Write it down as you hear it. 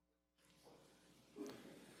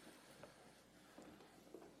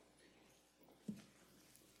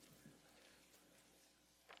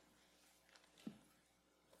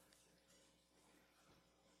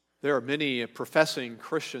There are many professing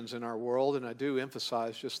Christians in our world, and I do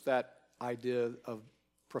emphasize just that idea of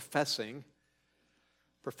professing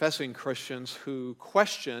Christians who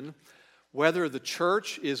question whether the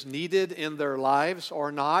church is needed in their lives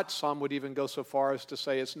or not. Some would even go so far as to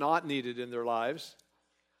say it's not needed in their lives.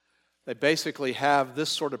 They basically have this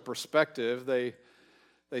sort of perspective. They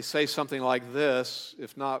say something like this,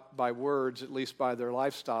 if not by words, at least by their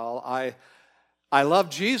lifestyle. I love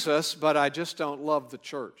Jesus, but I just don't love the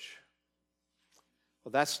church.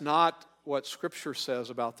 Well, that's not what Scripture says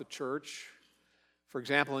about the church. For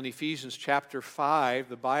example, in Ephesians chapter 5,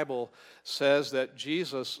 the Bible says that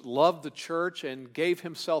Jesus loved the church and gave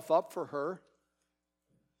himself up for her.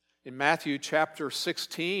 In Matthew chapter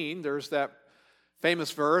 16, there's that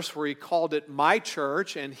famous verse where he called it my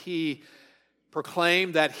church, and he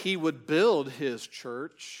proclaimed that he would build his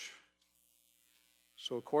church.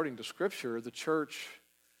 So according to Scripture, the church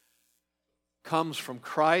comes from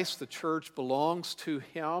Christ. The church belongs to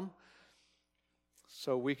him.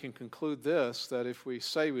 So we can conclude this, that if we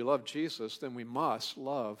say we love Jesus, then we must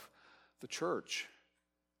love the church.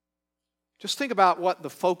 Just think about what the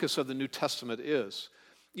focus of the New Testament is.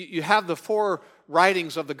 You have the four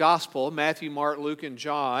writings of the gospel, Matthew, Mark, Luke, and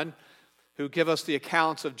John, who give us the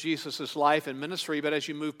accounts of Jesus' life and ministry. But as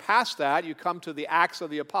you move past that, you come to the Acts of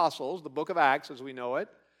the Apostles, the book of Acts as we know it,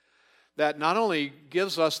 that not only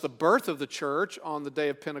gives us the birth of the church on the day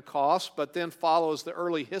of Pentecost, but then follows the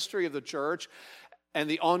early history of the church and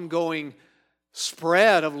the ongoing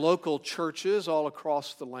spread of local churches all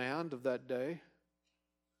across the land of that day.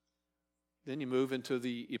 Then you move into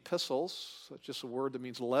the epistles. That's just a word that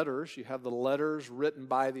means letters. You have the letters written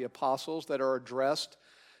by the apostles that are addressed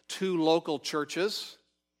to local churches.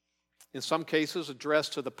 In some cases,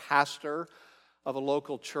 addressed to the pastor of a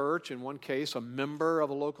local church. In one case, a member of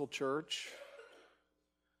a local church.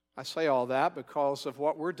 I say all that because of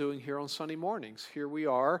what we're doing here on Sunday mornings. Here we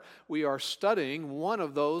are studying one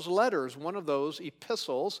of those letters, one of those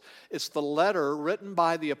epistles. It's the letter written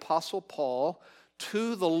by the Apostle Paul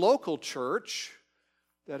to the local church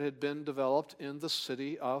that had been developed in the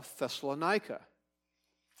city of Thessalonica.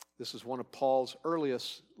 This is one of Paul's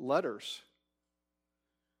earliest letters.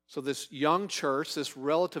 So this young church, this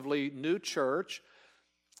relatively new church,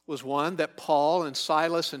 was one that Paul and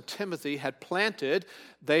Silas and Timothy had planted.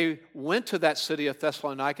 They went to that city of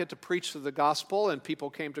Thessalonica to preach the gospel, and people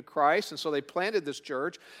came to Christ, and so they planted this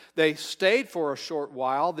church. They stayed for a short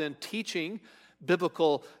while, then teaching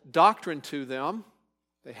biblical doctrine to them.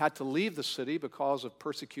 They had to leave the city because of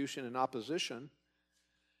persecution and opposition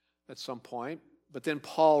at some point. But then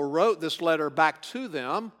Paul wrote this letter back to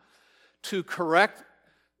them to correct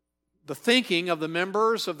the thinking of the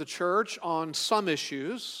members of the church on some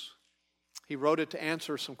issues. He wrote it to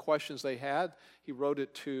answer some questions they had. He wrote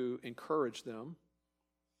it to encourage them.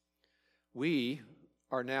 We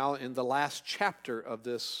are now in the last chapter of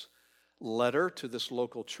this letter to this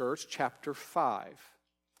local church, chapter 5.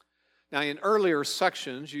 Now, in earlier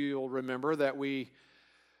sections, you'll remember that we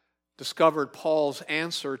discovered Paul's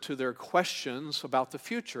answer to their questions about the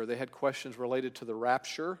future. They had questions related to the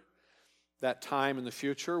rapture, that time in the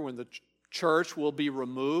future when the church will be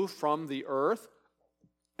removed from the earth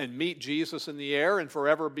and meet Jesus in the air and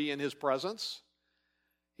forever be in his presence.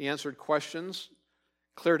 He answered questions,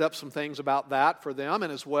 cleared up some things about that for them,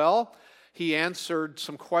 and as well, he answered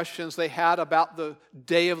some questions they had about the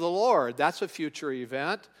day of the Lord. That's a future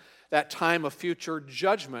event, that time of future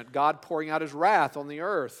judgment, God pouring out his wrath on the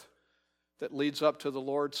earth that leads up to the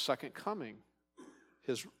Lord's second coming,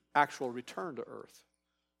 his actual return to earth.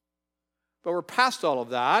 But we're past all of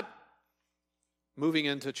that, moving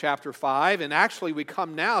into chapter 5, and actually we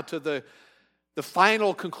come now to the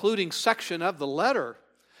final concluding section of the letter.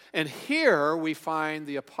 And here we find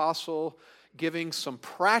the apostle giving some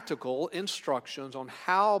practical instructions on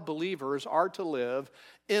how believers are to live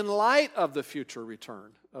in light of the future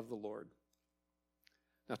return of the Lord.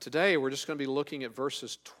 Now today we're just going to be looking at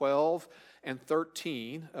verses 12 and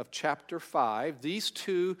 13 of chapter 5. These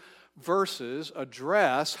two verses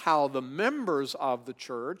address how the members of the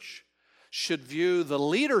church should view the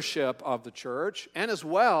leadership of the church, and as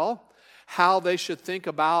well how they should think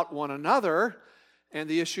about one another and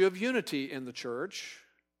the issue of unity in the church.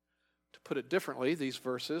 To put it differently, these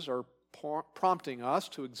verses are prompting us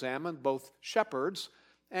to examine both shepherds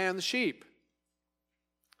and the sheep.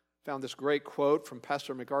 Found this great quote from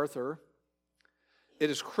Pastor MacArthur. It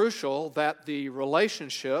is crucial that the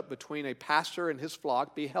relationship between a pastor and his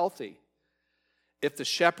flock be healthy. If the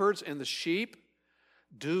shepherds and the sheep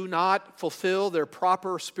do not fulfill their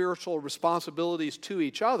proper spiritual responsibilities to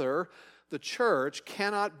each other, the church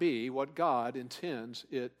cannot be what God intends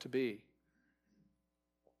it to be.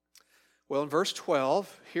 Well, in verse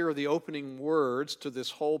 12, here are the opening words to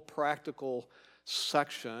this whole practical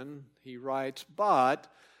section. He writes, "But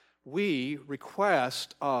we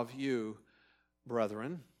request of you,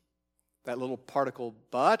 brethren." That little particle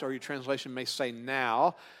 "but," or your translation may say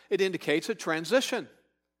 "now," it indicates a transition.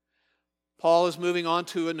 Paul is moving on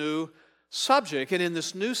to a new subject, and in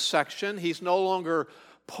this new section, he's no longer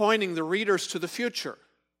pointing the readers to the future.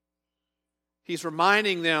 He's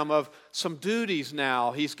reminding them of some duties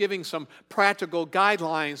now. He's giving some practical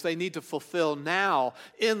guidelines they need to fulfill now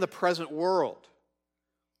in the present world.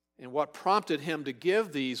 And what prompted him to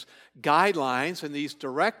give these guidelines and these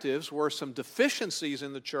directives were some deficiencies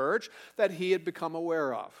in the church that he had become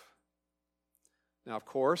aware of. Now, of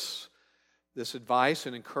course, this advice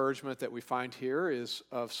and encouragement that we find here is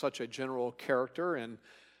of such a general character and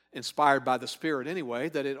inspired by the Spirit anyway,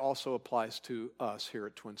 that it also applies to us here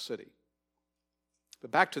at Twin City. But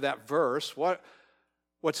back to that verse,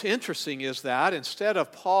 what's interesting is that instead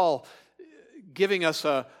of Paul giving us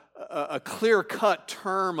a clear-cut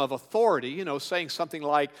term of authority, saying something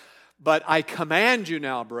like, "But I command you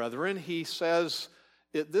now, brethren," he says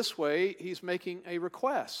it this way. He's making a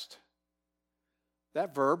request.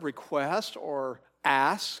 That verb, request or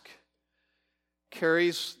ask,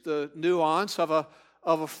 carries the nuance of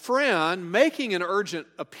a friend making an urgent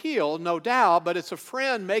appeal, no doubt, but it's a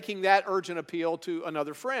friend making that urgent appeal to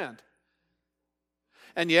another friend.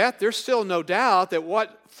 And yet, there's still no doubt that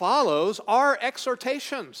what follows are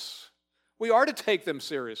exhortations. We are to take them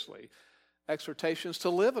seriously. Exhortations to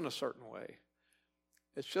live in a certain way.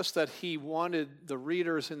 It's just that he wanted the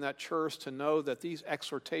readers in that church to know that these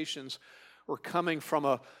exhortations were coming from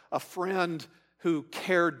a friend who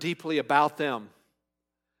cared deeply about them.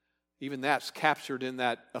 Even that's captured in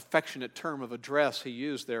that affectionate term of address he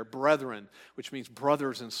used there, brethren, which means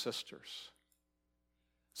brothers and sisters.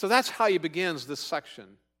 So that's how he begins this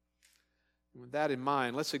section. With that in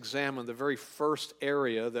mind, let's examine the very first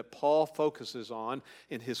area that Paul focuses on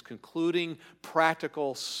in his concluding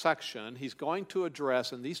practical section. He's going to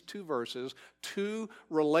address in these two verses two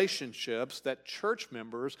relationships that church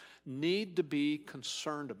members need to be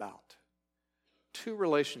concerned about. Two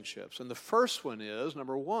relationships. And the first one is,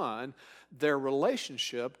 number one, their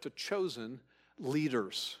relationship to chosen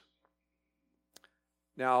leaders.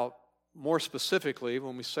 Now, more specifically,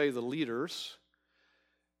 when we say the leaders,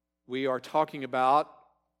 we are talking about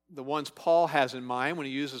the ones Paul has in mind when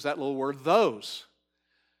he uses that little word, those.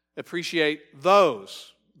 Appreciate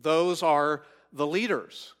those. Those are the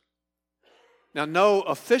leaders. Now, no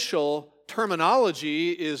official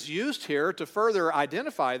terminology is used here to further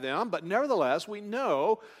identify them, but nevertheless, we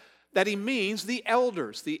know that he means the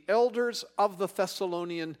elders of the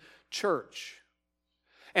Thessalonian church.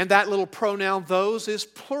 And that little pronoun, those, is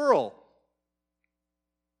plural.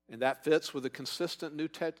 And that fits with the consistent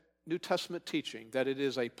New Testament teaching that it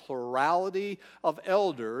is a plurality of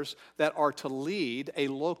elders that are to lead a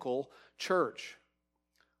local church.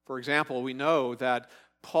 For example, we know that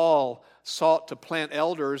Paul sought to plant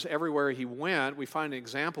elders everywhere he went. We find an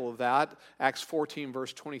example of that, Acts 14,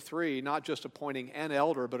 verse 23, not just appointing an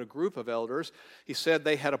elder, but a group of elders. He said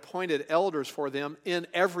they had appointed elders for them in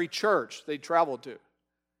every church they traveled to.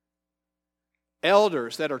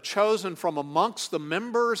 Elders that are chosen from amongst the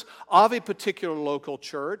members of a particular local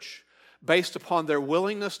church based upon their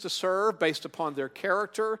willingness to serve, based upon their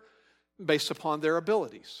character, based upon their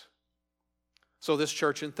abilities. So this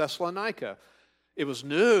church in Thessalonica, it was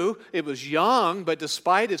new, it was young, but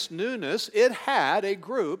despite its newness, it had a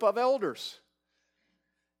group of elders.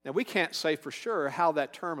 Now, we can't say for sure how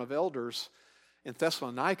that term of elders in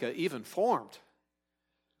Thessalonica even formed.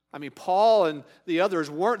 I mean, Paul and the others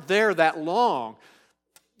weren't there that long.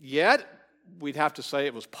 Yet, we'd have to say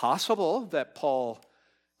it was possible that Paul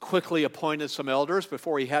quickly appointed some elders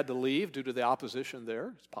before he had to leave due to the opposition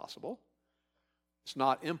there. It's possible. It's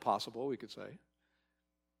not impossible, we could say.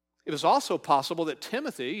 It was also possible that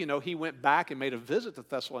Timothy, he went back and made a visit to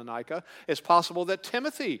Thessalonica. It's possible that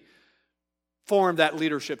Timothy formed that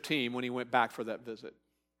leadership team when he went back for that visit.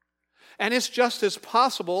 And it's just as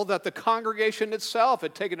possible that the congregation itself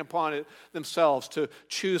had taken upon it themselves to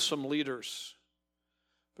choose some leaders.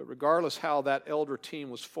 But regardless how that elder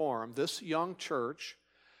team was formed, this young church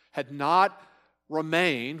had not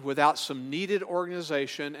remained without some needed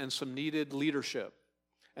organization and some needed leadership.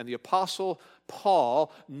 And the Apostle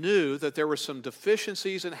Paul knew that there were some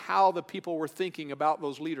deficiencies in how the people were thinking about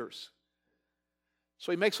those leaders.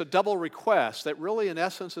 So he makes a double request that really, in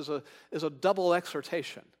essence, is a double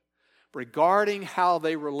exhortation regarding how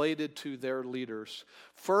they related to their leaders.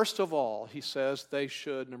 First of all, he says they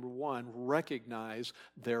should, number one, recognize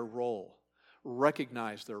their role.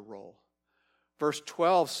 Recognize their role. Verse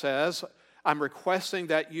 12 says, I'm requesting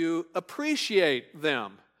that you appreciate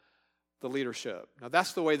them, the leadership. Now,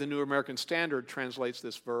 that's the way the New American Standard translates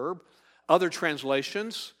this verb. Other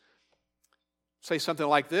translations say something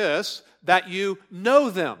like this, that you know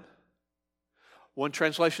them. One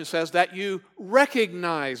translation says that you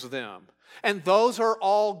recognize them. And those are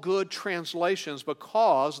all good translations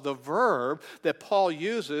because the verb that Paul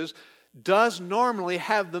uses does normally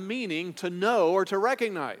have the meaning to know or to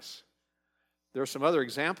recognize. There are some other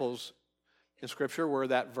examples in Scripture where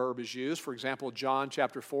that verb is used. For example, John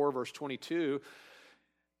chapter 4, verse 22,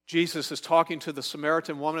 Jesus is talking to the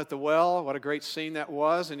Samaritan woman at the well. What a great scene that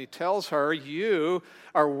was. And he tells her, you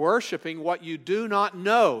are worshiping what you do not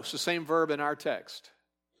know. It's the same verb in our text.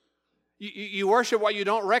 You worship what you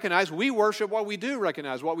don't recognize. We worship what we do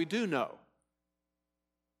recognize, what we do know.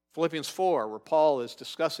 Philippians 4, where Paul is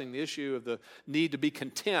discussing the issue of the need to be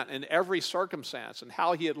content in every circumstance and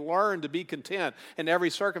how he had learned to be content in every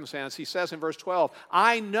circumstance, he says in verse 12,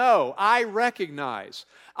 I know, I recognize,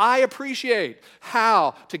 I appreciate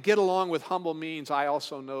how to get along with humble means. I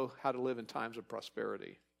also know how to live in times of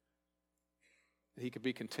prosperity. He could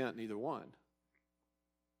be content in either one.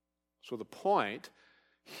 So the point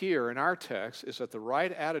here in our text is that the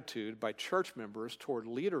right attitude by church members toward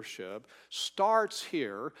leadership starts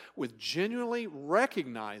here with genuinely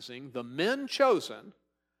recognizing the men chosen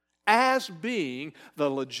as being the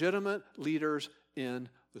legitimate leaders in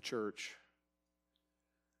the church.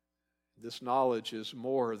 This knowledge is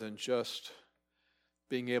more than just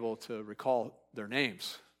being able to recall their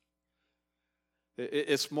names.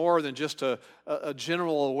 It's more than just a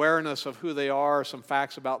general awareness of who they are, some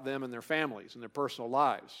facts about them and their families and their personal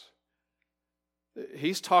lives.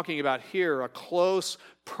 He's talking about here a close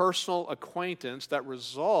personal acquaintance that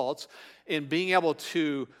results in being able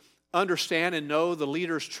to understand and know the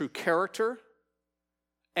leader's true character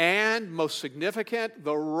and, most significant,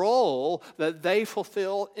 the role that they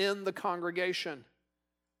fulfill in the congregation.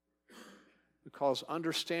 Because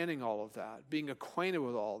understanding all of that, being acquainted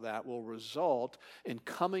with all that, will result in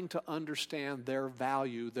coming to understand their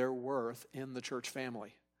value, their worth in the church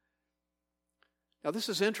family. Now, this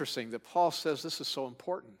is interesting that Paul says this is so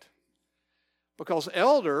important. Because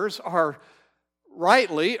elders are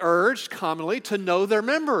rightly urged commonly to know their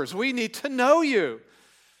members. We need to know you.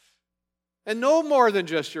 And know more than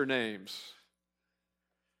just your names.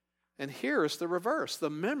 And here's the reverse.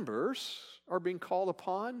 The members are being called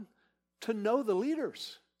upon to know the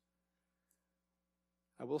leaders.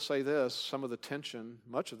 I will say this, some of the tension,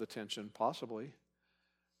 much of the tension possibly,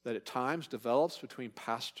 that at times develops between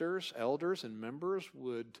pastors, elders, and members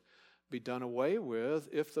would be done away with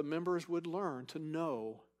if the members would learn to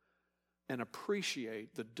know and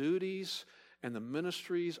appreciate the duties and the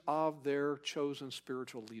ministries of their chosen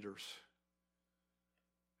spiritual leaders.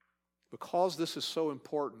 Because this is so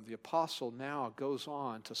important, the apostle now goes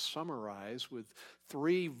on to summarize with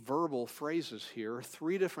 3 verbal phrases here,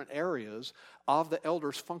 3 different areas of the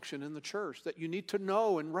elder's function in the church that you need to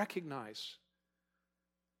know and recognize.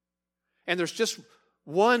 And there's just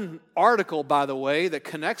one article, by the way, that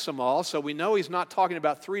connects them all, so we know he's not talking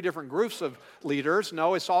about 3 different groups of leaders.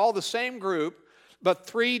 No, it's all the same group, but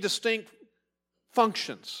 3 distinct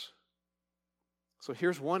functions. So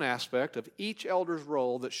here's one aspect of each elder's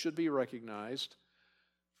role that should be recognized: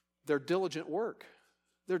 their diligent work.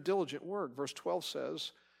 Their diligent work. Verse 12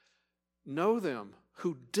 says, know them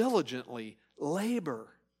who diligently labor.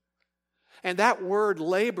 And that word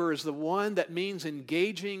labor is the one that means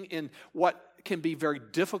engaging in what can be very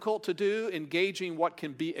difficult to do, engaging what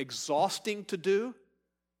can be exhausting to do.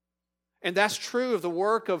 And that's true of the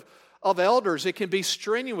work of elders. It can be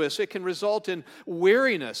strenuous. It can result in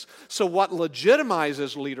weariness. So what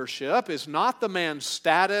legitimizes leadership is not the man's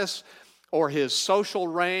status or his social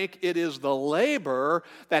rank. It is the labor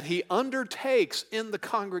that he undertakes in the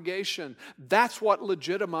congregation. That's what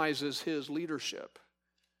legitimizes his leadership.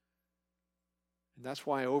 And that's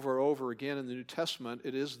why over and over again in the New Testament,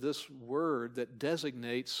 it is this word that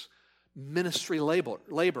designates ministry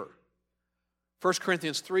labor. 1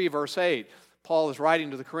 Corinthians 3, verse 8. Paul is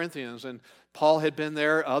writing to the Corinthians, and Paul had been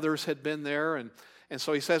there, others had been there, and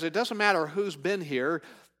so he says, it doesn't matter who's been here,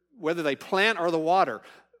 whether they plant or the water.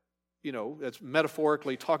 You know, it's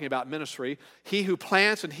metaphorically talking about ministry. He who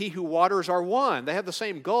plants and he who waters are one. They have the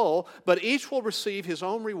same goal, but each will receive his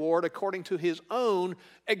own reward according to his own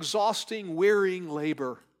exhausting, wearying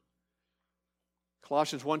labor.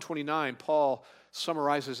 Colossians 1:29, Paul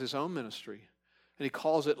summarizes his own ministry, and he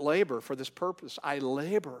calls it labor for this purpose. I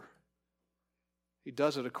labor. He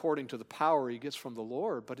does it according to the power he gets from the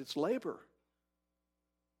Lord, but it's labor.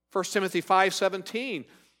 1 Timothy 5:17,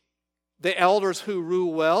 the elders who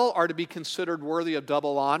rule well are to be considered worthy of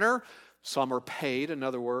double honor, Some are paid, in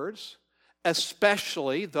other words,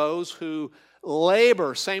 especially those who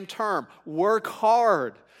labor, same term, work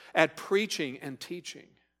hard at preaching and teaching.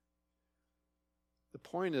 The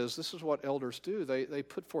point is, this is what elders do. They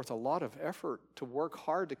put forth a lot of effort to work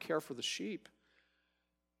hard to care for the sheep.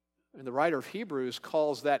 And the writer of Hebrews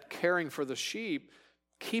calls that caring for the sheep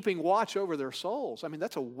keeping watch over their souls. I mean,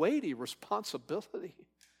 that's a weighty responsibility.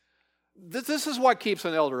 This is what keeps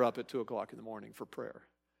an elder up at 2 o'clock in the morning for prayer.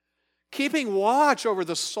 Keeping watch over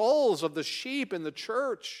the souls of the sheep in the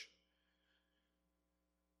church.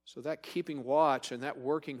 So that keeping watch and that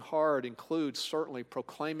working hard includes certainly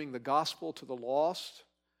proclaiming the gospel to the lost.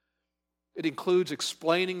 It includes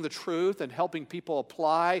explaining the truth and helping people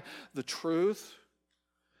apply the truth.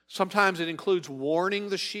 Sometimes it includes warning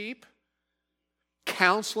the sheep,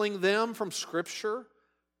 counseling them from Scripture,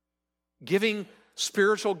 giving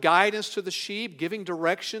spiritual guidance to the sheep, giving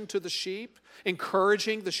direction to the sheep,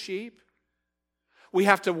 encouraging the sheep. We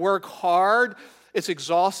have to work hard. It's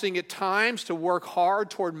exhausting at times to work hard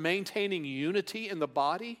toward maintaining unity in the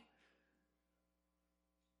body.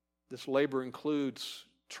 This labor includes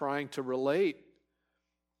trying to relate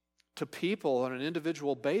to people on an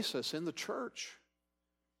individual basis in the church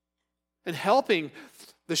and helping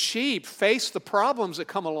the sheep face the problems that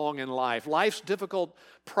come along in life, life's difficult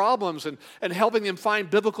problems, and helping them find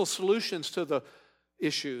biblical solutions to the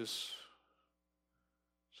issues.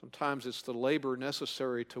 Sometimes it's the labor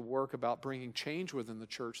necessary to work about bringing change within the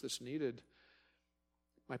church that's needed.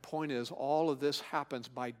 My point is, all of this happens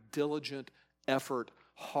by diligent effort,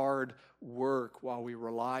 hard work, while we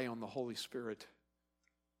rely on the Holy Spirit.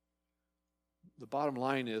 The bottom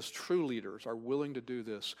line is, true leaders are willing to do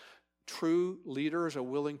this. True leaders are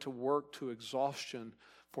willing to work to exhaustion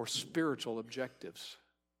for spiritual objectives.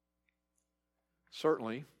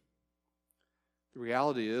 Certainly, the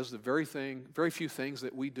reality is the very few things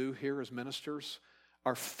that we do here as ministers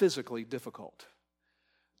are physically difficult.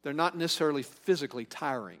 They're not necessarily physically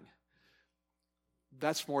tiring.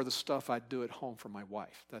 That's more the stuff I do at home for my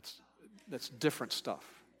wife. That's different stuff.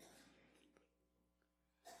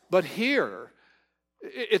 But here,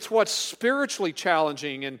 it's what's spiritually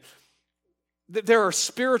challenging, and there are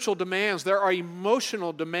spiritual demands, there are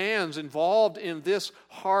emotional demands involved in this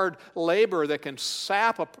hard labor that can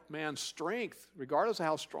sap a man's strength, regardless of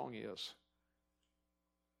how strong he is.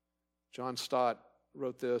 John Stott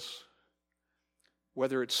wrote this: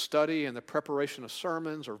 whether it's study and the preparation of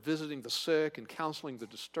sermons, or visiting the sick and counseling the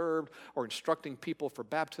disturbed, or instructing people for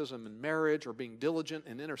baptism and marriage, or being diligent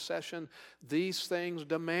in intercession, these things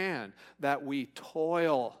demand that we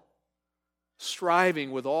toil,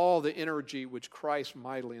 striving with all the energy which Christ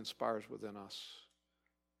mightily inspires within us.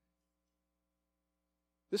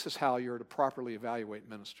 This is how you're to properly evaluate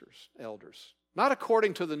ministers, elders. Not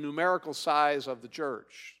according to the numerical size of the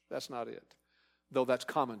church. That's not it, though that's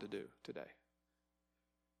common to do today.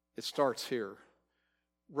 It starts here,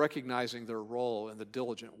 recognizing their role and the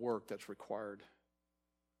diligent work that's required.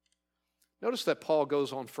 Notice that Paul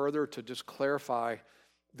goes on further to just clarify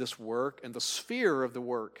this work and the sphere of the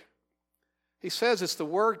work. He says it's the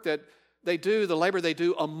work that they do, the labor they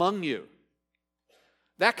do among you.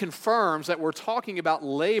 That confirms that we're talking about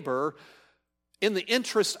labor in the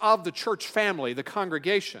interest of the church family, the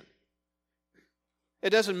congregation.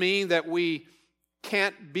 It doesn't mean that we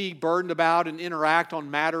can't be burdened about and interact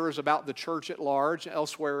on matters about the church at large,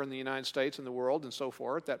 elsewhere in the United States and the world and so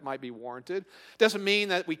forth. That might be warranted. It doesn't mean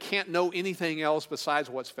that we can't know anything else besides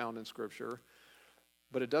what's found in Scripture.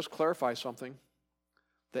 But it does clarify something.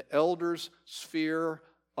 The elder's sphere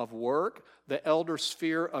of work, the elder's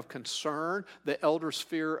sphere of concern, the elder's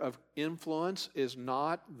sphere of influence is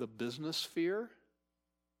not the business sphere.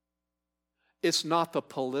 It's not the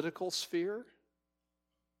political sphere.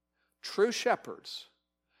 True shepherds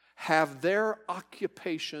have their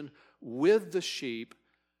occupation with the sheep,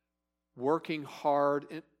 working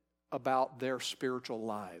hard about their spiritual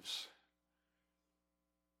lives.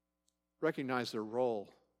 Recognize their role,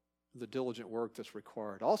 the diligent work that's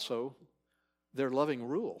required. Also, their loving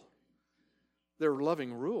rule. Their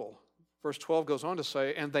loving rule. Verse 12 goes on to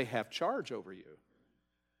say, and they have charge over you.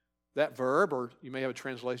 That verb, or you may have a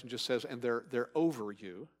translation just says, and they're over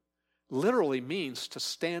you, literally means to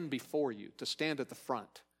stand before you, to stand at the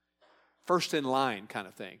front. First in line kind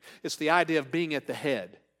of thing. It's the idea of being at the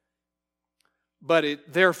head. But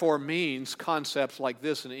it therefore means concepts like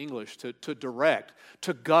this in English, to direct,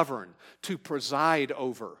 to govern, to preside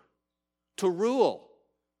over, to rule.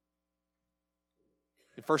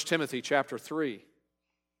 In 1 Timothy chapter 3,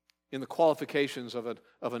 in the qualifications of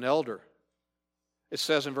an elder, it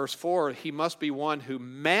says in verse 4, he must be one who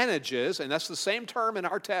manages, and that's the same term in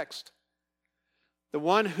our text, the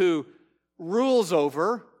one who rules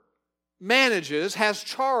over, manages, has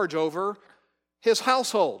charge over his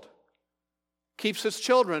household, keeps his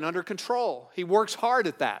children under control. He works hard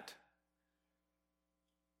at that.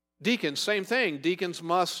 Deacons, same thing. Deacons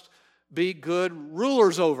must be good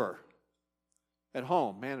rulers over at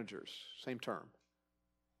home, managers, same term.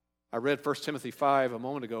 I read 1 Timothy 5 a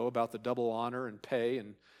moment ago about the double honor and pay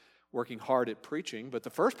and working hard at preaching, but the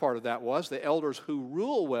first part of that was the elders who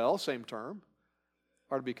rule well, same term,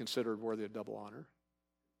 are to be considered worthy of double honor.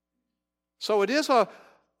 So it is a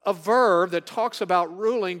verb that talks about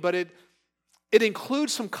ruling, but it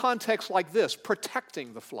includes some context like this,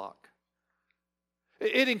 protecting the flock.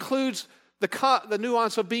 It includes the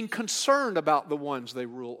nuance of being concerned about the ones they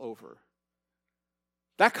rule over.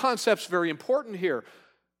 That concept's very important here.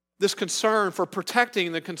 This concern for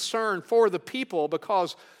protecting, the concern for the people,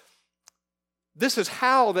 because this is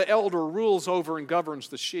how the elder rules over and governs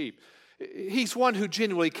the sheep. He's one who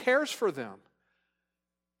genuinely cares for them.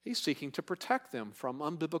 He's seeking to protect them from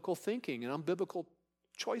unbiblical thinking and unbiblical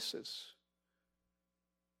choices.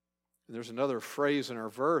 And there's another phrase in our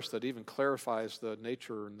verse that even clarifies the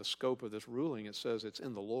nature and the scope of this ruling. It says it's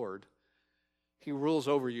in the Lord. He rules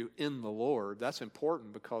over you in the Lord. That's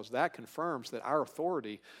important because that confirms that our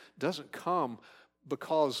authority doesn't come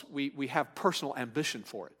because we have personal ambition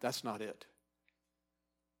for it. That's not it.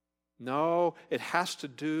 No, it has to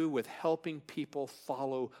do with helping people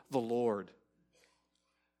follow the Lord.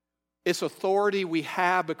 It's authority we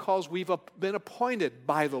have because we've been appointed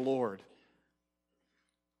by the Lord.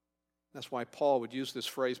 That's why Paul would use this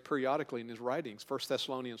phrase periodically in his writings. 1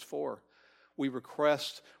 Thessalonians 4. We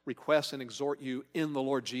request and exhort you in the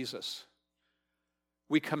Lord Jesus.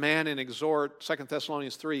 We command and exhort, 2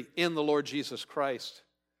 Thessalonians 3, in the Lord Jesus Christ.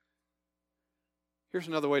 Here's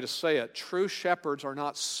another way to say it. True shepherds are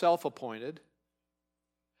not self-appointed.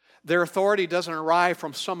 Their authority doesn't arrive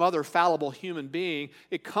from some other fallible human being.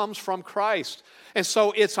 It comes from Christ. And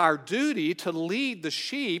so it's our duty to lead the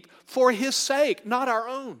sheep for His sake, not our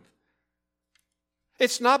own.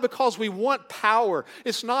 It's not because we want power.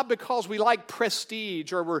 It's not because we like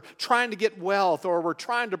prestige or we're trying to get wealth or we're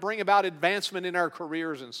trying to bring about advancement in our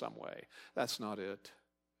careers in some way. That's not it.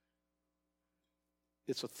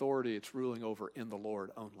 It's authority, it's ruling over in the Lord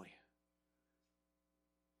only.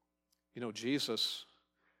 You know, Jesus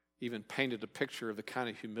even painted a picture of the kind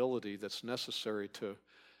of humility that's necessary to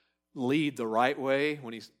lead the right way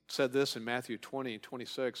when He said this in Matthew 20 and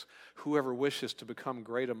 26, whoever wishes to become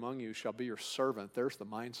great among you shall be your servant. There's the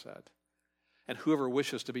mindset. And whoever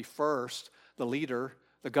wishes to be first, the leader,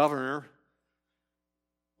 the governor,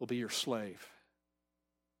 will be your slave.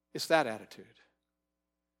 It's that attitude.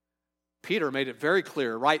 Peter made it very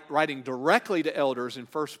clear, writing directly to elders in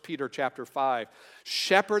 1 Peter chapter 5,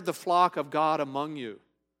 shepherd the flock of God among you,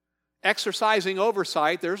 exercising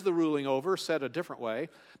oversight, there's the ruling over, said a different way,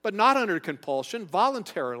 but not under compulsion,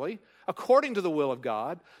 voluntarily, according to the will of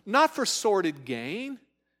God, not for sordid gain.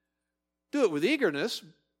 Do it with eagerness,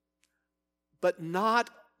 but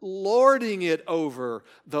not lording it over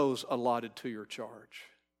those allotted to your charge,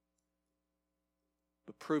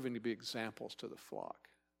 but proving to be examples to the flock.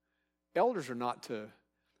 Elders are not to,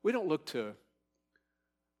 we don't look to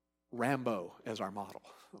Rambo as our model,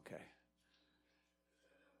 okay?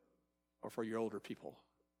 Or for your older people,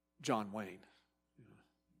 John Wayne.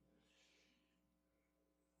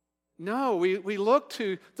 No, we look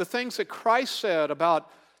to the things that Christ said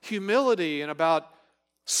about humility and about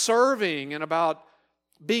serving and about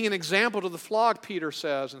being an example to the flock, Peter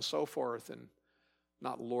says, and so forth, and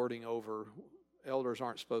not lording over. Elders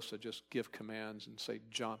aren't supposed to just give commands and say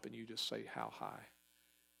jump and you just say how high.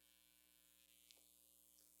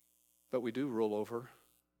 But we do rule over.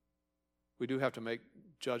 We do have to make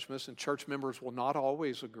judgments, and church members will not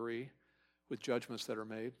always agree with judgments that are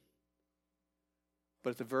made.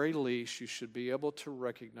 But at the very least, you should be able to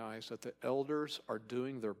recognize that the elders are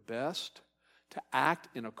doing their best to act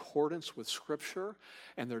in accordance with Scripture,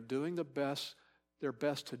 and they're doing their best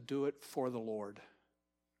to do it for the Lord.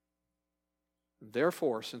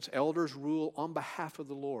 Therefore, since elders rule on behalf of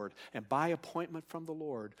the Lord and by appointment from the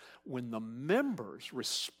Lord, when the members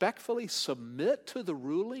respectfully submit to the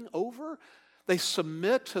ruling over, they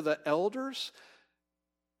submit to the elders,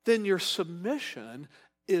 then your submission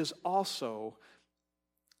is also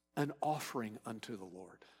an offering unto the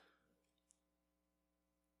Lord.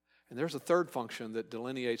 And there's a third function that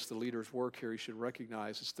delineates the leader's work here you should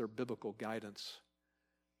recognize. It's their biblical guidance.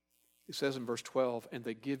 It says in verse 12, and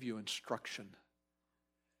they give you instruction.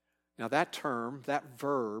 Now that term, that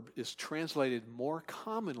verb, is translated more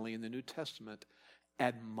commonly in the New Testament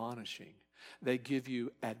admonishing. They give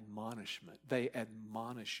you admonishment. They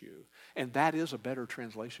admonish you. And that is a better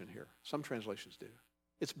translation here. Some translations do.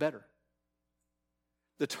 It's better.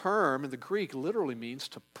 The term in the Greek literally means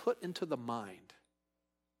to put into the mind.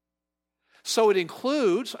 So it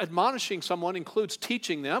includes, admonishing someone includes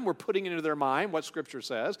teaching them. We're putting into their mind what Scripture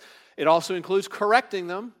says. It also includes correcting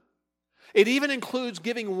them. It even includes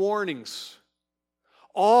giving warnings,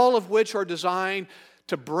 all of which are designed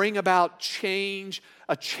to bring about change,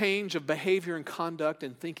 a change of behavior and conduct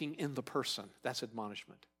and thinking in the person. That's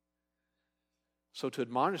admonishment. So to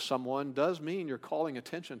admonish someone does mean you're calling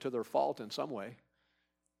attention to their fault in some way.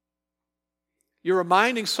 You're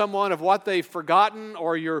reminding someone of what they've forgotten,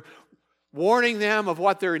 or you're warning them of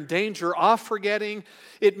what they're in danger of forgetting.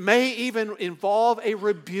 It may even involve a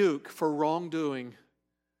rebuke for wrongdoing,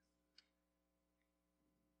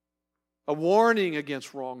 a warning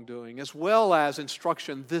against wrongdoing, as well as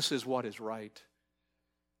instruction, this is what is right.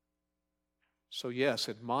 So yes,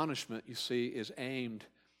 admonishment, you see, is aimed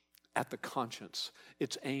at the conscience.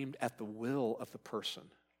 It's aimed at the will of the person,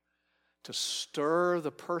 to stir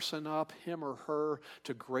the person up, him or her,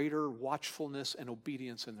 to greater watchfulness and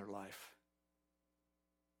obedience in their life.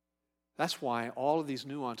 That's why all of these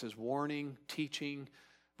nuances, warning, teaching,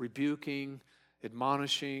 rebuking,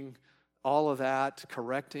 admonishing, all of that,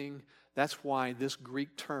 correcting, that's why this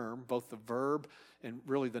Greek term, both the verb and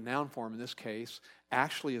really the noun form in this case,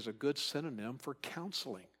 actually is a good synonym for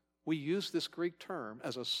counseling. We use this Greek term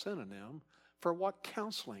as a synonym for what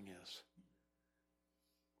counseling is.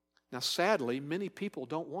 Now, sadly, many people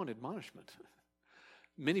don't want admonishment.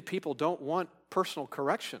 Many people don't want personal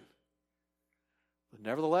correction. But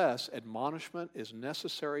nevertheless, admonishment is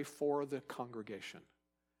necessary for the congregation.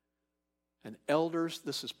 And elders,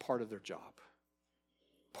 this is part of their job.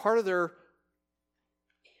 Part of their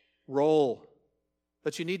role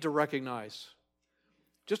that you need to recognize.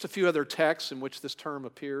 Just a few other texts in which this term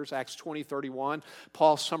appears. Acts 20:31,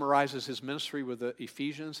 Paul summarizes his ministry with the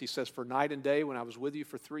Ephesians. He says, "For night and day, when I was with you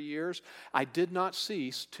for 3 years, I did not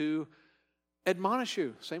cease to admonish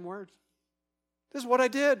you." Same words. This is what I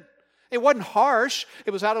did. It wasn't harsh.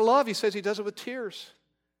 It was out of love. He says he does it with tears.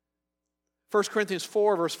 1 Corinthians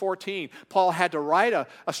 4, verse 14, Paul had to write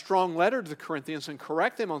a strong letter to the Corinthians and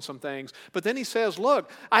correct them on some things. But then he says,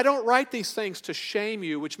 look, I don't write these things to shame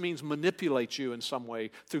you, which means manipulate you in some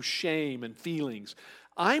way through shame and feelings.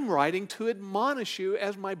 I'm writing to admonish you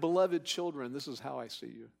as my beloved children. This is how I see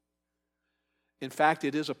you. In fact,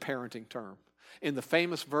 it is a parenting term. In the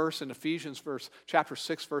famous verse in Ephesians chapter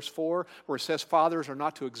 6, verse 4, where it says fathers are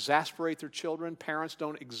not to exasperate their children, parents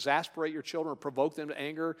don't exasperate your children or provoke them to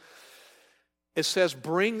anger. It says,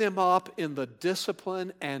 bring them up in the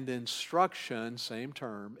discipline and instruction, same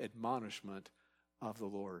term, admonishment of the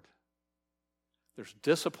Lord. There's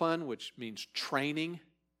discipline, which means training,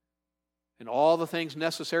 and all the things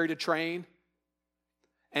necessary to train,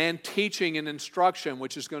 and teaching and instruction,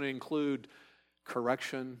 which is going to include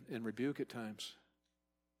correction and rebuke at times.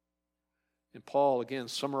 And Paul, again,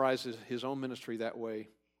 summarizes his own ministry that way.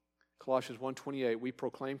 Colossians 1:28, we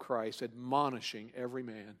proclaim Christ, admonishing every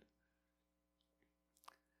man.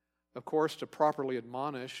 Of course, to properly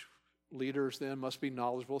admonish, leaders then must be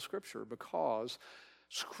knowledgeable of Scripture, because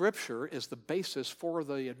Scripture is the basis for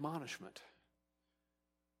the admonishment.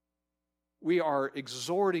 We are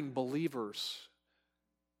exhorting believers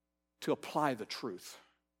to apply the truth.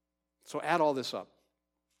 So add all this up.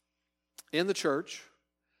 In the church,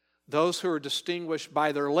 those who are distinguished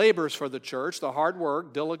by their labors for the church, the hard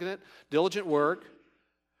work, diligent work,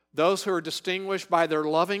 those who are distinguished by their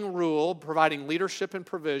loving rule, providing leadership and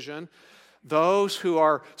provision, those who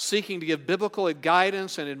are seeking to give biblical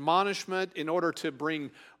guidance and admonishment in order to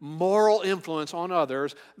bring moral influence on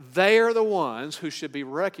others, they are the ones who should be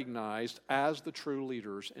recognized as the true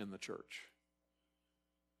leaders in the church.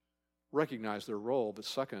 Recognize their role, but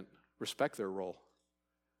second, respect their role.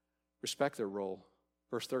 Respect their role.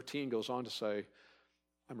 Verse 13 goes on to say,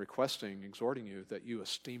 I'm requesting, exhorting you that you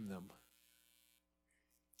esteem them.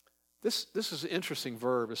 This is an interesting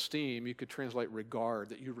verb, esteem. You could translate regard,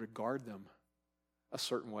 that you regard them a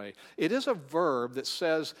certain way. It is a verb that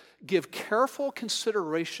says give careful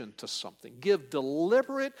consideration to something. Give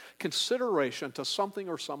deliberate consideration to something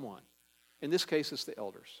or someone. In this case, it's the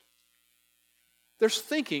elders. There's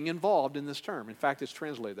thinking involved in this term. In fact, it's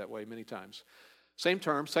translated that way many times. Same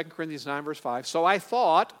term, 2 Corinthians 9, verse 5. So I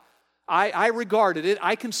thought, I regarded it,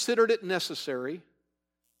 I considered it necessary.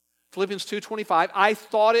 Philippians 2:25, I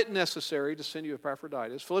thought it necessary to send you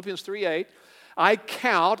Epaphroditus. Philippians 3:8,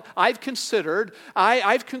 I've considered,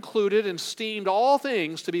 I've concluded and esteemed all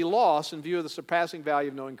things to be lost in view of the surpassing value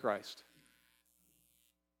of knowing Christ.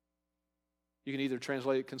 You can either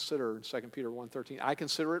translate it, consider in 2 Peter 1:13. I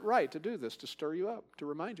consider it right to do this, to stir you up, to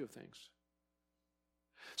remind you of things.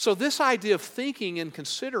 So this idea of thinking and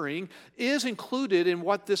considering is included in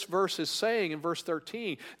what this verse is saying in verse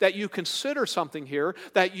 13, that you consider something here,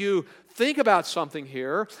 that you think about something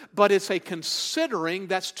here, but it's a considering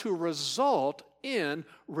that's to result in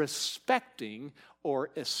respecting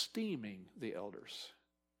or esteeming the elders.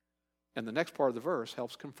 And the next part of the verse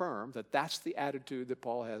helps confirm that that's the attitude that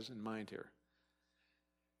Paul has in mind here.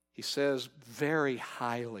 He says, very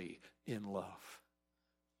highly in love.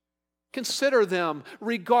 Consider them,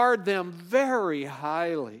 regard them very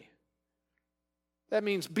highly. That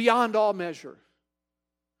means beyond all measure,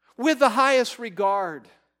 with the highest regard.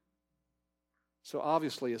 So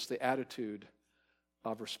obviously it's the attitude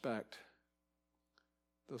of respect.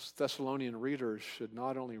 Those Thessalonian readers should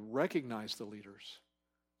not only recognize the leaders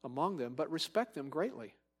among them, but respect them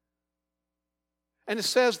greatly. And it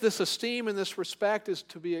says this esteem and this respect is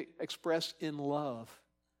to be expressed in love.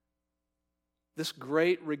 This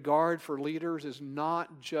great regard for leaders is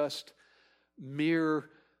not just mere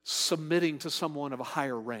submitting to someone of a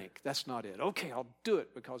higher rank. That's not it. Okay, I'll do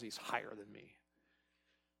it because he's higher than me.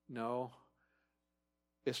 No,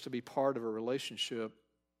 it's to be part of a relationship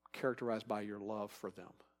characterized by your love for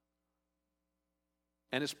them.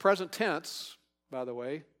 And it's present tense, by the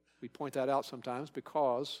way. We point that out sometimes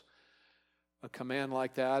because a command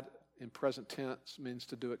like that in present tense means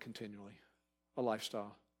to do it continually, a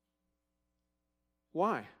lifestyle.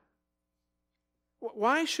 Why?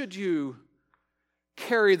 Why should you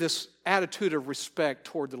carry this attitude of respect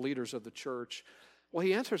toward the leaders of the church? Well,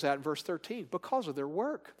 he answers that in verse 13. Because of their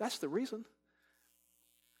work. That's the reason.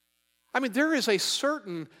 I mean, there is a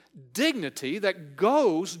certain dignity that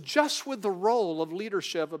goes just with the role of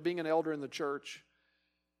leadership, of being an elder in the church.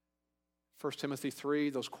 1 Timothy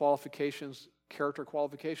 3, those qualifications, character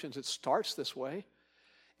qualifications, it starts this way.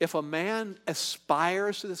 If a man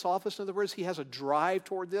aspires to this office, in other words, he has a drive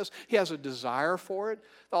toward this, he has a desire for it,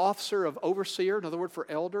 the officer of overseer, in other words, for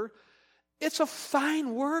elder, it's a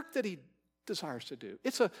fine work that he desires to do.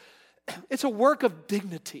 It's a work of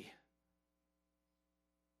dignity.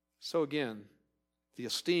 So again, the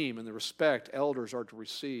esteem and the respect elders are to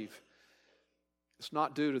receive, it's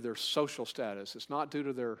not due to their social status, it's not due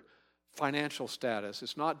to their financial status.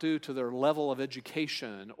 It's not due to their level of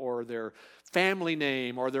education or their family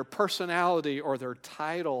name or their personality or their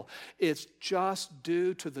title. It's just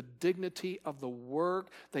due to the dignity of the work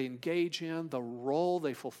they engage in, the role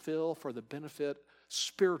they fulfill for the benefit,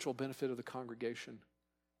 spiritual benefit of the congregation.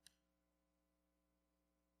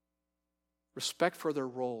 Respect for their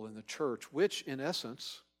role in the church, which in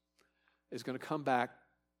essence is going to come back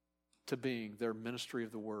to being their ministry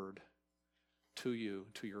of the word to you,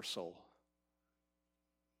 to your soul.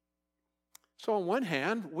 So on one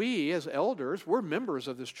hand, we as elders, we're members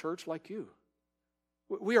of this church like you.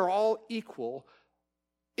 We are all equal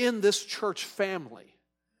in this church family.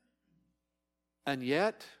 And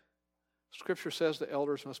yet, Scripture says the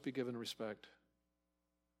elders must be given respect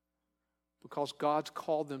because God's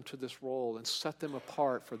called them to this role and set them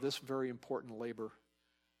apart for this very important labor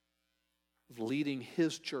of leading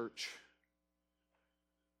His church.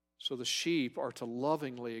 So the sheep are to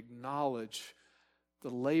lovingly acknowledge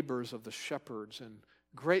the labors of the shepherds and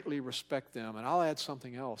greatly respect them. And I'll add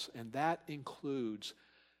something else, and that includes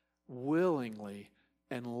willingly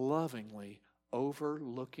and lovingly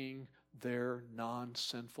overlooking their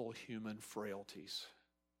non-sinful human frailties.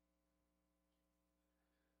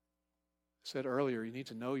 I said earlier, you need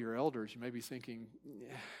to know your elders. You may be thinking,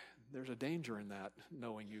 there's a danger in that,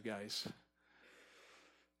 knowing you guys.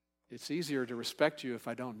 It's easier to respect you if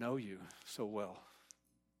I don't know you so well.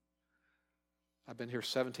 I've been here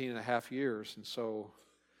 17 and a half years, and so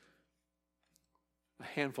a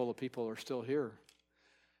handful of people are still here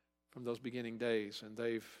from those beginning days, and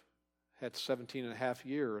they've had 17 and a half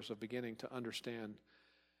years of beginning to understand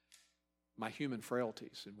my human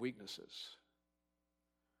frailties and weaknesses.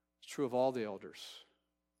 It's true of all the elders.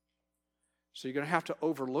 So you're going to have to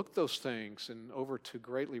overlook those things and to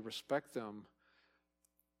greatly respect them.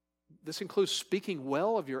 This includes speaking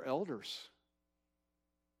well of your elders.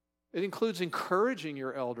 It includes encouraging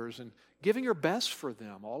your elders and giving your best for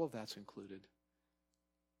them. All of that's included.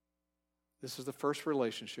 This is the first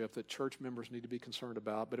relationship that church members need to be concerned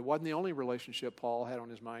about, but it wasn't the only relationship Paul had on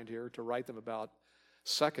his mind here to write them about.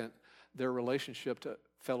 Second, their relationship to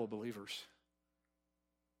fellow believers.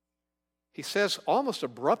 He says almost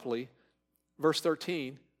abruptly, verse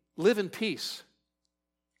 13, live in peace.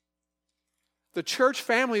 The church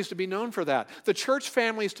family is to be known for that. The church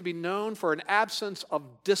family is to be known for an absence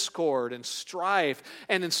of discord and strife,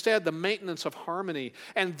 and instead the maintenance of harmony.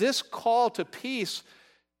 And this call to peace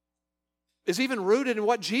is even rooted in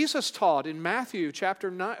what Jesus taught in Mark chapter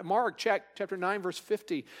 9, verse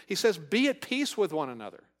 50. He says, "Be at peace with one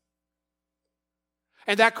another."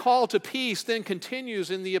 And that call to peace then continues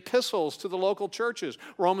in the epistles to the local churches.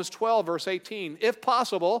 Romans 12, verse 18. If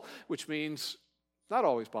possible, which means not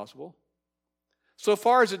always possible. So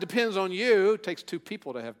far as it depends on you, it takes two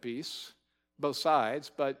people to have peace, both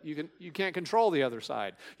sides, but you can't control the other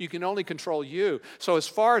side. You can only control you. So as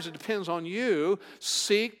far as it depends on you,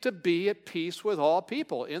 seek to be at peace with all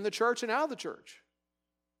people, in the church and out of the church.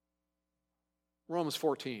 Romans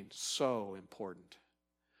 14, so important.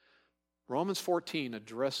 Romans 14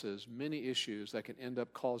 addresses many issues that can end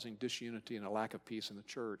up causing disunity and a lack of peace in the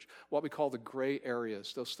church. What we call the gray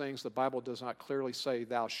areas, those things the Bible does not clearly say,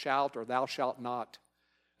 thou shalt or thou shalt not.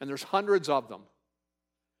 And there's hundreds of them.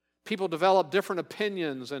 People develop different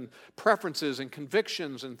opinions and preferences and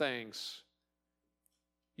convictions and things,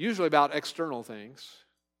 usually about external things.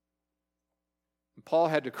 And Paul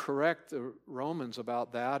had to correct the Romans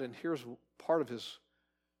about that, and here's part of his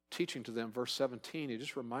teaching to them, verse 17. He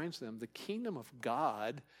just reminds them the kingdom of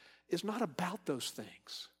God is not about those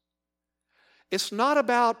things. It's not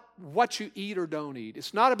about what you eat or don't eat.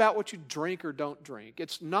 It's not about what you drink or don't drink.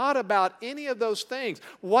 It's not about any of those things.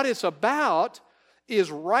 What it's about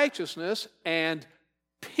is righteousness and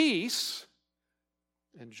peace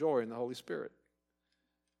and joy in the Holy Spirit.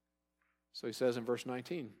 So he says in verse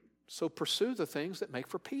 19, so pursue the things that make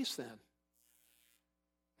for peace then.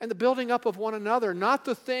 And the building up of one another, not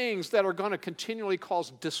the things that are going to continually cause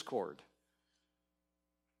discord.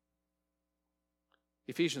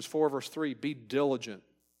 Ephesians 4, verse 3, be diligent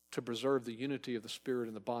to preserve the unity of the Spirit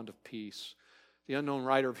in the bond of peace. The unknown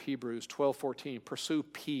writer of Hebrews 12:14, pursue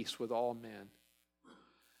peace with all men.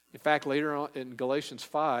 In fact, later on in Galatians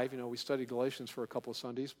 5, we studied Galatians for a couple of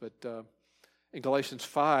Sundays, but in Galatians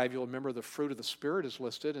 5, you'll remember the fruit of the Spirit is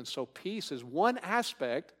listed, and so peace is one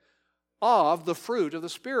aspect of the fruit of the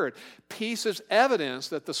Spirit. Peace is evidence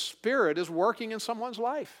that the Spirit is working in someone's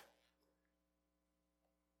life.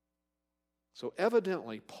 So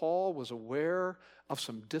evidently, Paul was aware of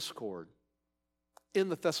some discord in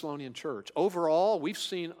the Thessalonian church. Overall, we've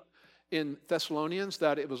seen in Thessalonians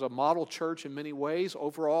that it was a model church in many ways.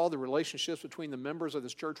 Overall, the relationships between the members of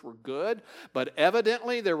this church were good, but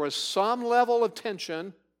evidently there was some level of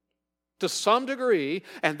tension to some degree,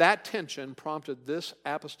 and that tension prompted this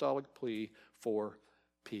apostolic plea for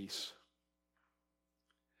peace.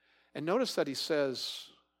 And notice that he says,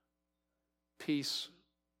 peace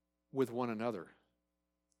with one another.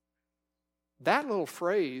 That little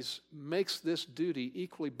phrase makes this duty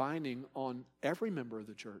equally binding on every member of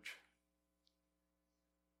the church.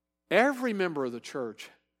 Every member of the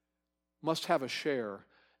church must have a share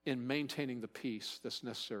in maintaining the peace that's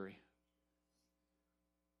necessary.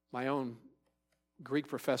 My own Greek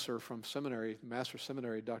professor from seminary, Master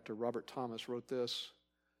Seminary, Dr. Robert Thomas, wrote this.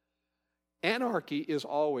 Anarchy is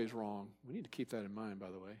always wrong. We need to keep that in mind,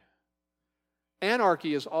 by the way.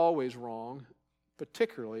 Anarchy is always wrong,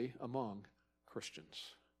 particularly among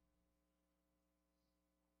Christians.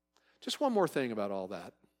 Just one more thing about all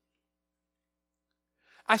that.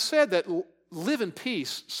 I said that live in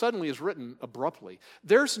peace suddenly is written abruptly.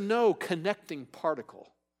 There's no connecting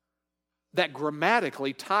particle that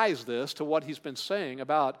grammatically ties this to what he's been saying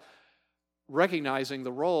about recognizing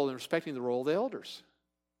the role and respecting the role of the elders.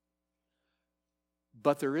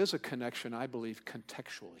 But there is a connection, I believe,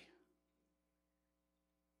 contextually.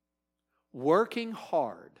 Working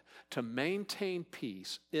hard to maintain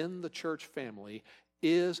peace in the church family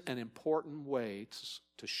is an important way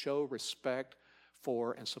to show respect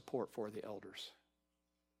for and support for the elders.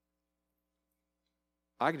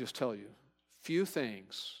 I can just tell you,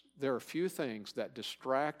 there are few things that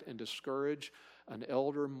distract and discourage an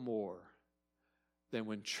elder more than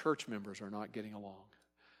when church members are not getting along,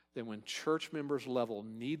 than when church members level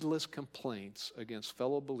needless complaints against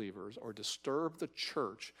fellow believers or disturb the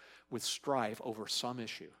church with strife over some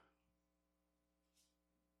issue.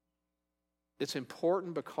 It's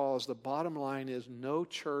important because the bottom line is no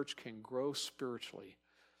church can grow spiritually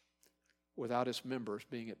without its members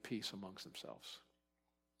being at peace amongst themselves.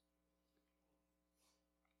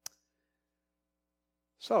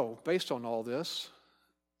 So, based on all this,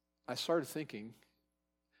 I started thinking,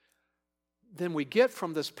 then we get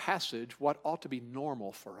from this passage what ought to be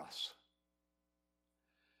normal for us.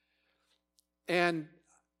 And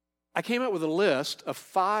I came up with a list of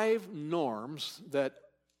 5 norms that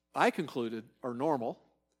I concluded are normal,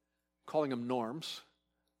 calling them norms,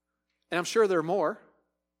 And I'm sure there are more.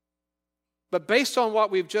 But based on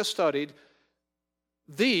what we've just studied,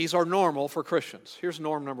 these are normal for Christians. Here's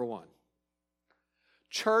norm number one.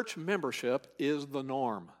 Church membership is the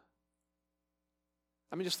norm.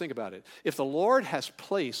 I mean, just think about it. If the Lord has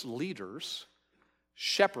placed leaders,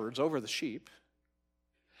 shepherds over the sheep,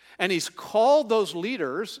 and He's called those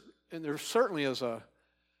leaders, and there certainly is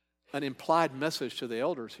an implied message to the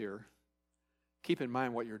elders here, keep in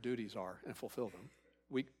mind what your duties are and fulfill them.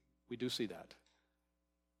 We do see that.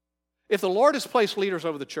 If the Lord has placed leaders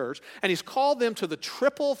over the church and He's called them to the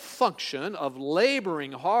triple function of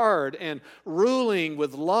laboring hard and ruling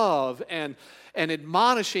with love and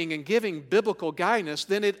admonishing and giving biblical guidance,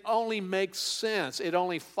 then it only makes sense. It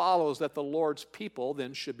only follows that the Lord's people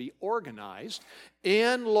then should be organized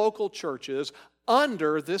in local churches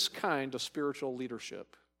under this kind of spiritual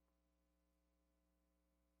leadership.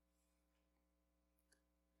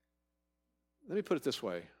 Let me put it this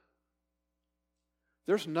way.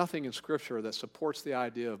 There's nothing in Scripture that supports the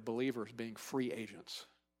idea of believers being free agents,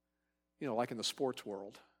 like in the sports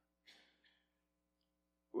world.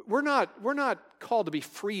 We're not called to be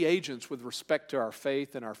free agents with respect to our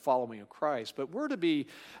faith and our following of Christ, but we're to be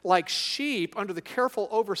like sheep under the careful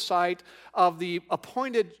oversight of the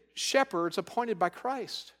appointed shepherds appointed by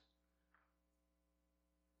Christ.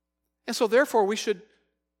 And so therefore we should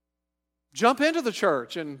jump into the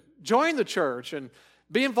church and join the church and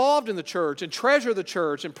be involved in the church and treasure the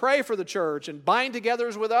church and pray for the church and bind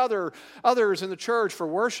together with others in the church for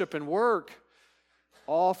worship and work,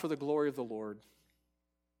 all for the glory of the Lord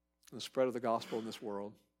and the spread of the gospel in this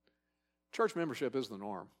world. Church membership is the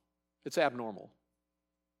norm. It's abnormal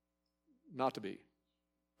not to be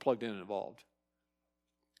plugged in and involved.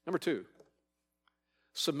 Number two,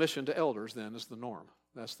 submission to elders then is the norm.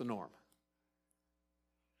 That's the norm.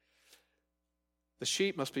 The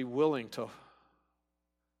sheep must be willing to,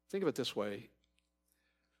 think of it this way,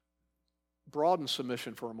 broaden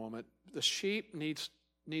submission for a moment. The sheep need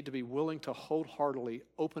to be willing to wholeheartedly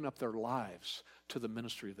open up their lives to the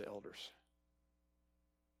ministry of the elders.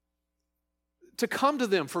 To come to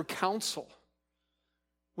them for counsel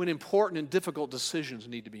when important and difficult decisions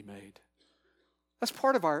need to be made. That's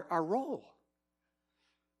part of our role.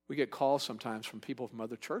 We get calls sometimes from people from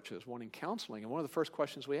other churches wanting counseling, and one of the first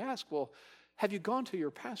questions we ask, well, have you gone to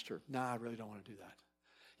your pastor? No, I really don't want to do that.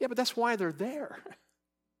 Yeah, but that's why they're there.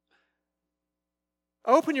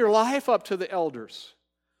 Open your life up to the elders.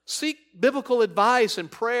 Seek biblical advice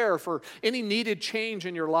and prayer for any needed change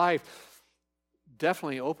in your life.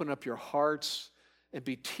 Definitely open up your hearts and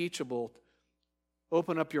be teachable.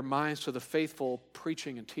 Open up your minds to the faithful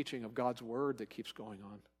preaching and teaching of God's Word that keeps going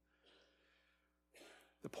on.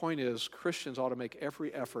 The point is, Christians ought to make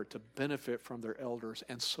every effort to benefit from their elders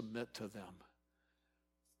and submit to them.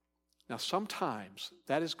 Now, sometimes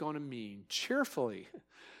that is going to mean cheerfully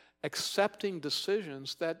accepting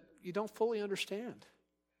decisions that you don't fully understand,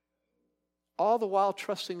 all the while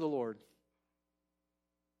trusting the Lord.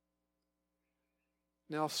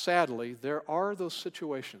 Now, sadly, there are those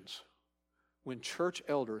situations when church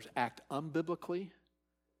elders act unbiblically,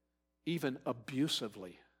 even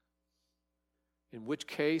abusively, in which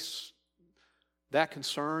case that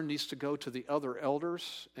concern needs to go to the other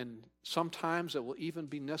elders, and sometimes it will even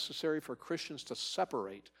be necessary for Christians to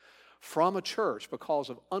separate from a church because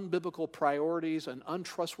of unbiblical priorities and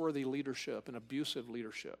untrustworthy leadership and abusive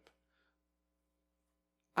leadership.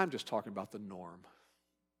 I'm just talking about the norm.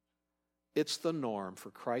 It's the norm for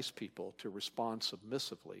Christ's people to respond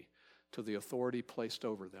submissively to the authority placed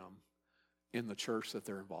over them in the church that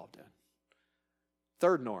they're involved in.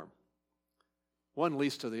 Third norm. One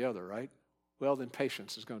leads to the other, right? Well, then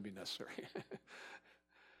patience is going to be necessary.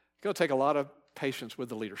 It's going to take a lot of patience with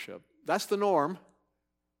the leadership. That's the norm.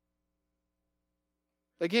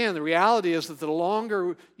 Again, the reality is that the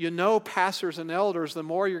longer you know pastors and elders, the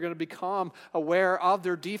more you're going to become aware of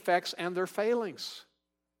their defects and their failings.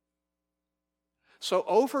 So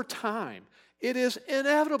over time, it is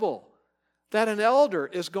inevitable that an elder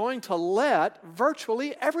is going to let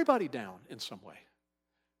virtually everybody down in some way.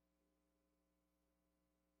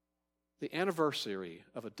 The anniversary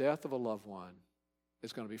of a death of a loved one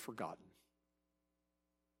is going to be forgotten.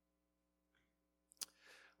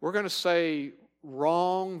 We're going to say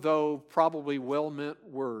wrong, though probably well-meant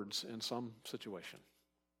words in some situation.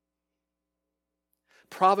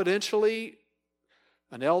 Providentially,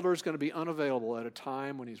 an elder is going to be unavailable at a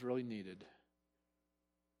time when he's really needed.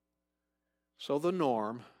 So the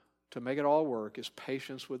norm, to make it all work, is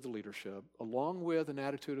patience with the leadership, along with an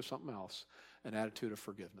attitude of something else, an attitude of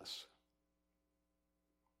forgiveness.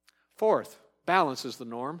 Fourth, balance is the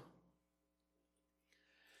norm.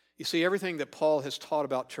 You see, everything that Paul has taught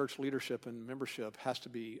about church leadership and membership has to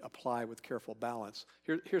be applied with careful balance.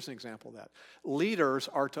 Here's an example of that. Leaders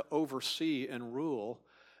are to oversee and rule,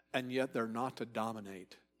 and yet they're not to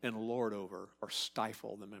dominate and lord over or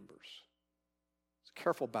stifle the members. It's a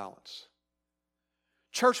careful balance.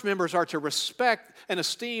 Church members are to respect and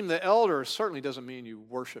esteem the elders. Certainly doesn't mean you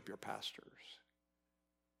worship your pastors.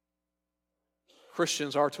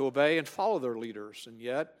 Christians are to obey and follow their leaders, and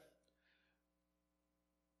yet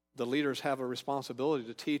the leaders have a responsibility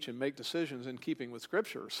to teach and make decisions in keeping with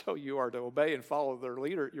Scripture. So you are to obey and follow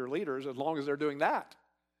your leaders as long as they're doing that.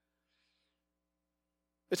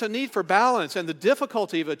 It's a need for balance, and the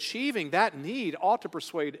difficulty of achieving that need ought to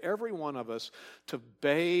persuade every one of us to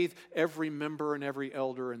bathe every member and every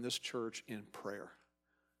elder in this church in prayer.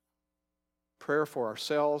 Prayer for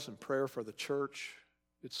ourselves and prayer for the church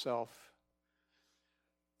itself.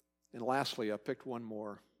 And lastly, I picked one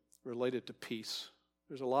more related to peace.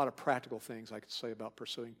 There's a lot of practical things I could say about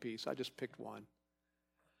pursuing peace. I just picked one.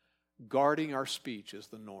 Guarding our speech is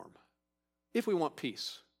the norm. If we want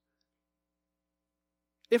peace.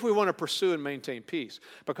 If we want to pursue and maintain peace.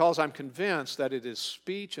 Because I'm convinced that it is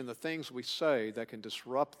speech and the things we say that can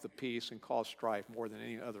disrupt the peace and cause strife more than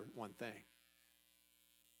any other one thing.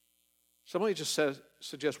 So let me just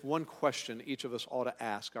suggest one question each of us ought to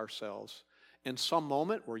ask ourselves. In some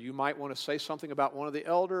moment where you might want to say something about one of the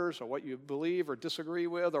elders or what you believe or disagree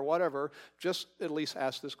with or whatever, just at least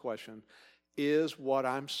ask this question. Is what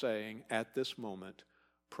I'm saying at this moment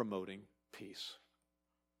promoting peace?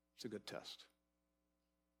 It's a good test.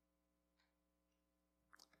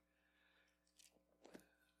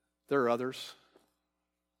 There are others.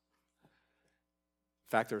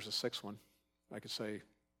 In fact, there's a sixth one. I could say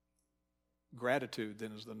gratitude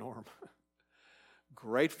then is the norm.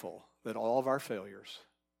 Grateful that all of our failures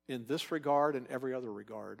in this regard and every other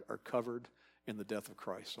regard are covered in the death of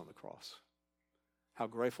Christ on the cross. How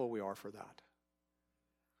grateful we are for that.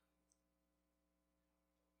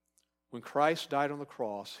 When Christ died on the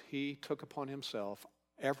cross, he took upon himself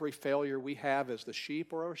every failure we have as the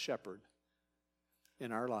sheep or a shepherd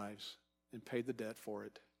in our lives and paid the debt for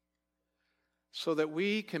it so that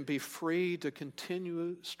we can be free to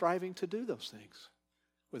continue striving to do those things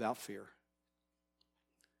without fear.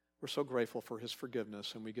 We're so grateful for his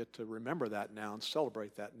forgiveness, and we get to remember that now and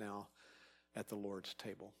celebrate that now at the Lord's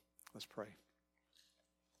table. Let's pray.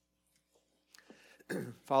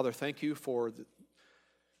 Father, thank you for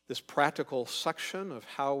this practical section of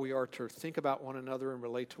how we are to think about one another and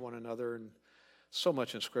relate to one another. And so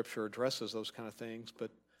much in Scripture addresses those kind of things,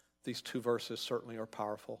 but these two verses certainly are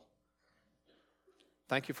powerful.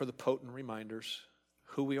 Thank you for the potent reminders,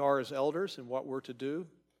 who we are as elders and what we're to do,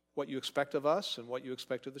 what you expect of us and what you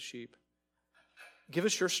expect of the sheep. Give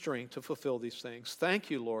us your strength to fulfill these things. Thank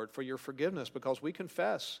you, Lord, for your forgiveness, because we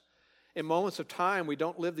confess in moments of time we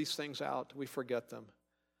don't live these things out. We forget them.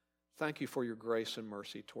 Thank you for your grace and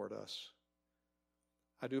mercy toward us.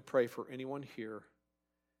 I do pray for anyone here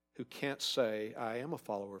who can't say, I am a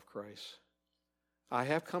follower of Christ. I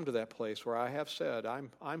have come to that place where I have said,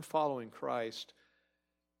 I'm following Christ.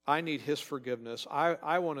 I need his forgiveness.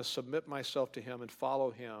 I want to submit myself to him and follow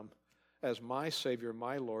him as my Savior,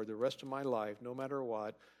 my Lord, the rest of my life, no matter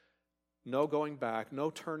what. No going back, no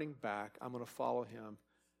turning back. I'm going to follow him.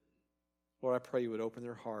 Lord, I pray you would open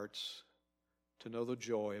their hearts to know the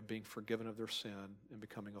joy of being forgiven of their sin and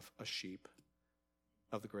becoming a sheep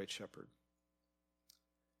of the great shepherd.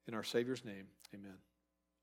 In our Savior's name, amen.